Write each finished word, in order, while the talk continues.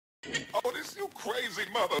this, you crazy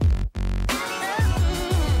mother.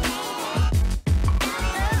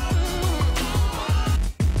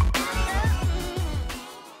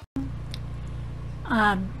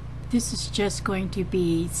 This is just going to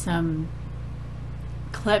be some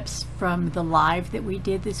clips from the live that we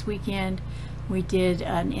did this weekend. We did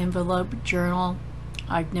an envelope journal.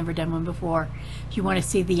 I've never done one before. If you want to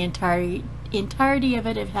see the entirety of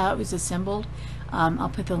it, of how it was assembled, I'll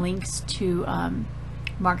put the links to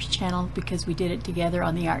Mark's channel because we did it together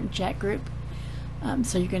on the Art and Chat group.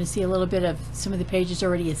 So you're going to see a little bit of some of the pages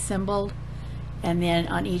already assembled, and then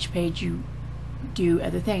on each page you do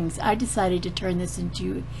other things. I decided to turn this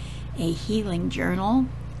into a healing journal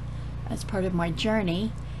as part of my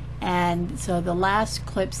journey, and so the last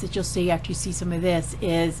clips that you'll see after you see some of this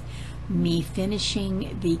is me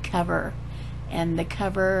finishing the cover, and the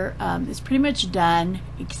cover is pretty much done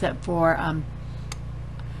except for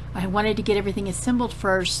I wanted to get everything assembled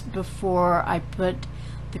first before I put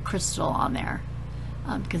the crystal on there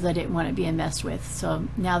because I didn't want it being messed with. So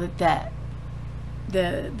now that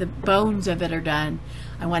the bones of it are done,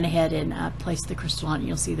 I went ahead and placed the crystal on.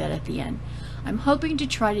 You'll see that at the end. I'm hoping to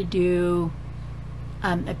try to do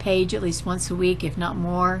a page at least once a week, if not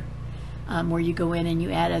more, where you go in and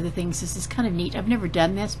you add other things. This is kind of neat. I've never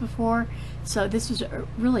done this before, so this was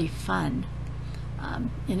really fun,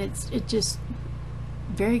 and it's just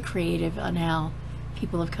very creative on how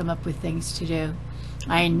people have come up with things to do.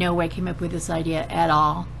 I in no way came up with this idea at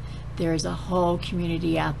all. There's a whole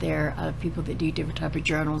community out there of people that do different type of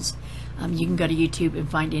journals. You can go to YouTube and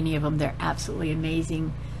find any of them. They're absolutely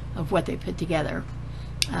amazing of what they put together.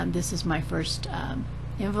 This is my first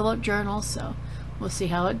envelope journal, so we'll see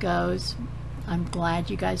how it goes. I'm glad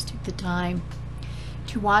you guys took the time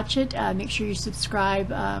to watch it. Make sure you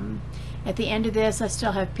subscribe. At the end of this, I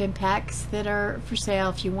still have pin packs that are for sale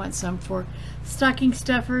if you want some for stocking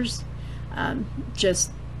stuffers.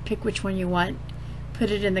 Just pick which one you want,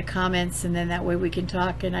 put it in the comments, and then that way we can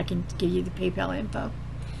talk and I can give you the PayPal info.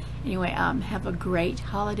 Anyway, have a great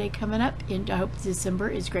holiday coming up, and I hope December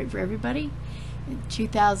is great for everybody. In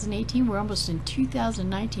 2018, we're almost in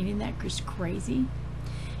 2019. Isn't that just crazy?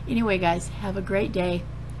 Anyway, guys, have a great day,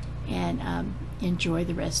 and enjoy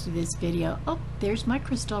the rest of this video. Oh, there's my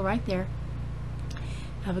crystal right there.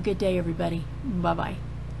 Have a good day, everybody. Bye-bye.